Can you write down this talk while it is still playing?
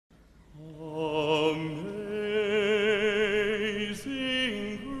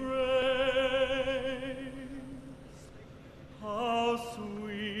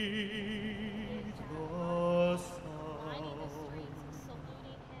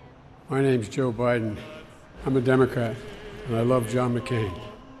My name's Joe Biden. I'm a Democrat, and I love John McCain.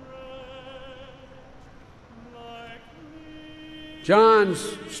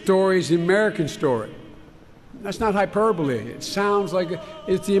 John's story is the American story. That's not hyperbole. It sounds like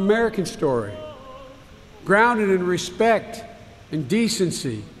it's the American story, grounded in respect and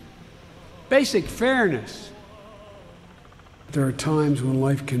decency, basic fairness. There are times when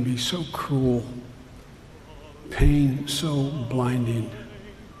life can be so cruel, pain so blinding,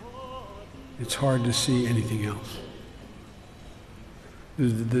 it's hard to see anything else. The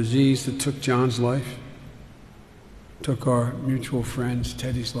disease that took John's life took our mutual friend's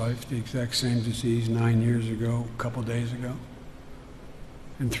Teddy's life, the exact same disease 9 years ago, a couple days ago.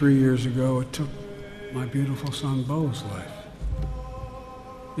 And 3 years ago, it took my beautiful son Bo's life.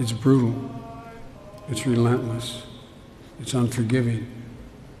 It's brutal. It's relentless. It's unforgiving.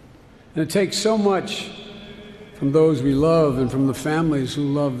 And it takes so much from those we love and from the families who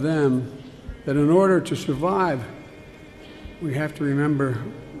love them that in order to survive, we have to remember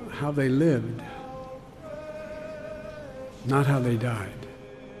how they lived, not how they died.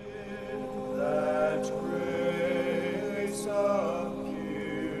 That grace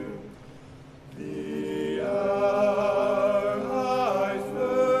appeared, the hour I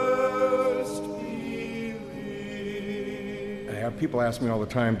first believed. I have people ask me all the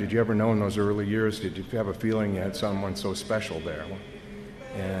time, did you ever know in those early years, did you have a feeling you had someone so special there?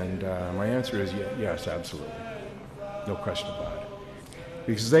 And my answer is yes, absolutely. No question about it.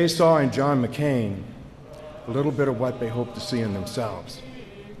 Because they saw in John McCain a little bit of what they hoped to see in themselves.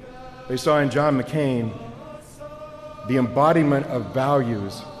 They saw in John McCain the embodiment of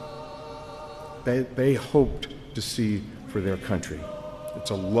values that they hoped to see for their country. It's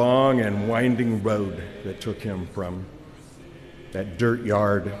a long and winding road that took him from that dirt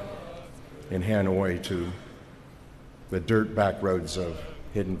yard in Hanoi to the dirt back roads of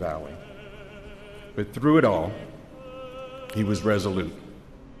Hidden Valley. But through it all, he was resolute.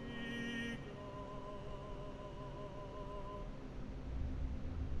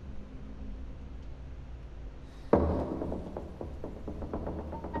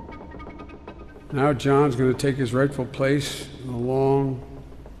 Now John's going to take his rightful place in a long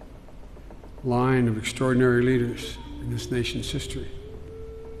line of extraordinary leaders in this nation's history,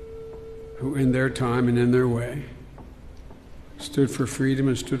 who in their time and in their way stood for freedom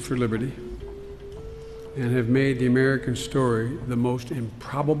and stood for liberty, and have made the American story the most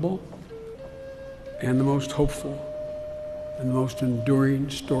improbable and the most hopeful and the most enduring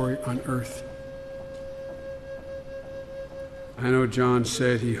story on earth. I know John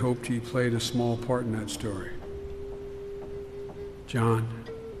said he hoped he played a small part in that story. John,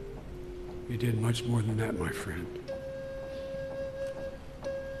 you did much more than that, my friend.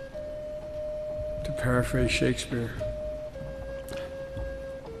 To paraphrase Shakespeare,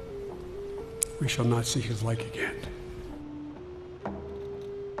 we shall not see his like again.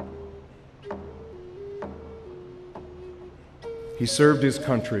 He served his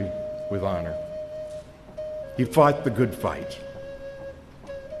country with honor. He fought the good fight.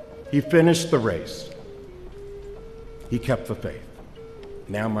 He finished the race. He kept the faith.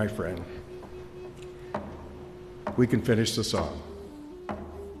 Now, my friend, we can finish the song.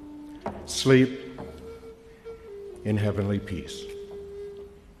 Sleep in heavenly peace.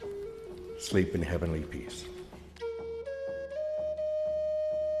 Sleep in heavenly peace.